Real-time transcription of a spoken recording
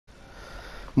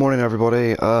Morning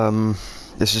everybody,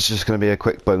 this is just going to be a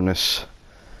quick bonus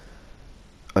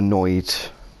annoyed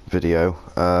video.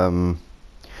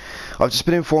 I've just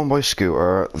been informed by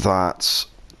Scooter that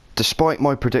despite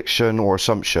my prediction or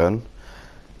assumption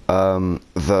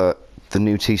that the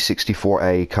new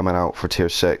T64A coming out for Tier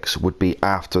 6 would be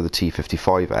after the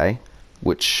T55A,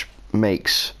 which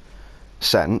makes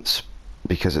sense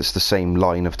because it's the same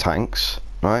line of tanks,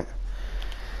 right?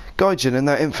 Gaijin, in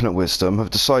their infinite wisdom,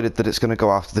 have decided that it's going to go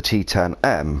after the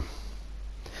T10M.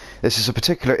 This is a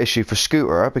particular issue for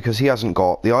Scooter because he hasn't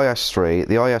got the IS-3,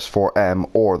 the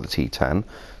IS-4M or the T10,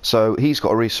 so he's got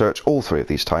to research all three of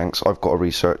these tanks. I've got to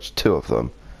research two of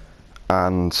them,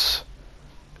 and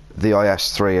the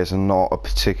IS-3 is not a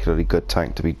particularly good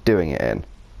tank to be doing it in.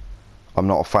 I'm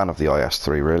not a fan of the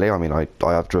IS-3 really. I mean, I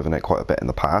have driven it quite a bit in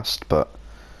the past, but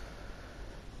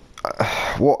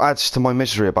what adds to my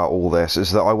misery about all this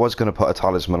is that I was going to put a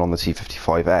talisman on the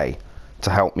T55A to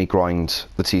help me grind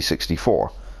the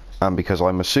T64, and because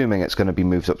I'm assuming it's going to be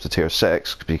moved up to Tier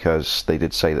 6, because they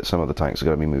did say that some of the tanks are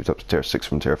going to be moved up to Tier 6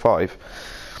 from Tier 5,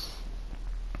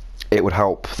 it would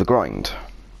help the grind.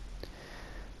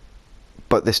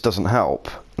 But this doesn't help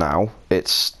now.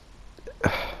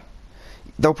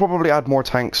 They'll probably add more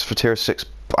tanks for Tier 6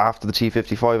 after the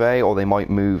T55A, or they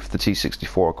might move the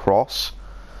T64 across.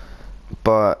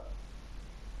 But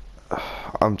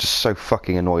I'm just so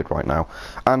fucking annoyed right now.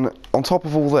 And on top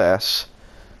of all this,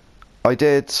 I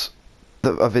did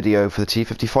a video for the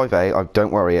T55A.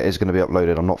 Don't worry, it is going to be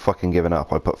uploaded. I'm not fucking giving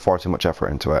up. I put far too much effort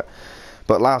into it.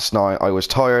 But last night I was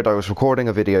tired. I was recording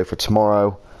a video for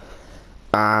tomorrow,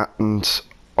 and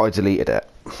I deleted it.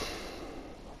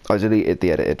 I deleted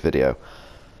the edited video.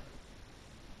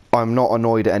 I'm not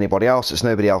annoyed at anybody else. It's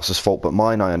nobody else's fault but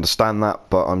mine. I understand that,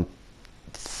 but I'm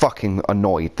fucking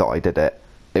annoyed that I did it.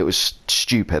 It was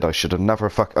stupid. I should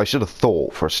have I should have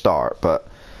thought for a start. But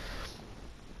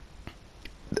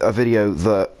a video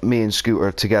that me and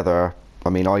Scooter together, I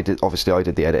mean, obviously I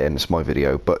did the editing, it's my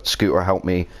video, but Scooter helped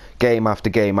me game after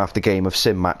game after game of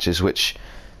sim matches, which,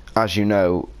 as you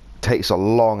know, takes a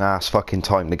long ass fucking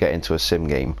time to get into a sim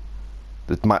game.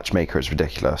 The matchmaker is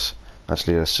ridiculous.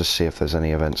 Actually, let's just see if there's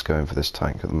any events going for this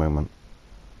tank at the moment.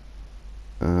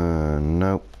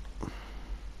 Nope.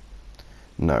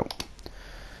 No.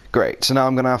 Great, so now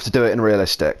I'm going to have to do it in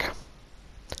realistic.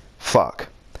 Fuck.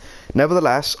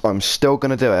 Nevertheless, I'm still going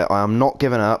to do it. I am not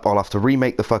giving up. I'll have to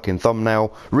remake the fucking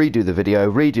thumbnail, redo the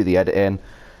video, redo the editing.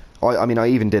 I mean, I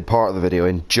even did part of the video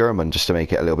in German just to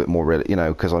make it a little bit more real, you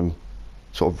know, because I'm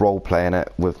sort of role-playing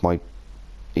it with my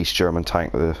East German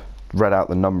tank, read out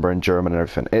the number in German and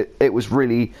everything. It was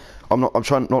really, not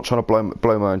trying to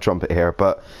blow my own trumpet here,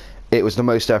 but it was the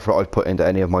most effort I've put into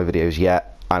any of my videos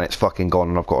yet, and it's fucking gone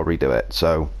and I've got to redo it.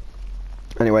 So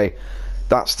anyway,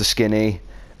 that's the skinny.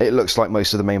 It looks like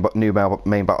most of the main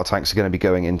battle tanks are going to be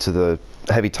going into the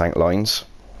heavy tank lines,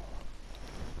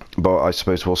 but I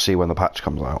suppose we'll see when the patch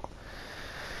comes out.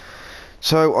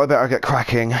 So I better get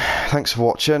cracking. Thanks for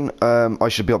watching. I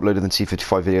should be uploading the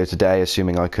T55 video today,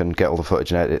 assuming I can get all the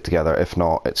footage and edit it together. If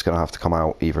not, it's going to have to come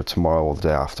out either tomorrow or the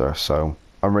day after. So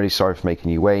I'm really sorry for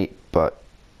making you wait, but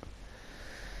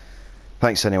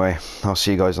thanks anyway. I'll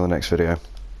see you guys on the next video.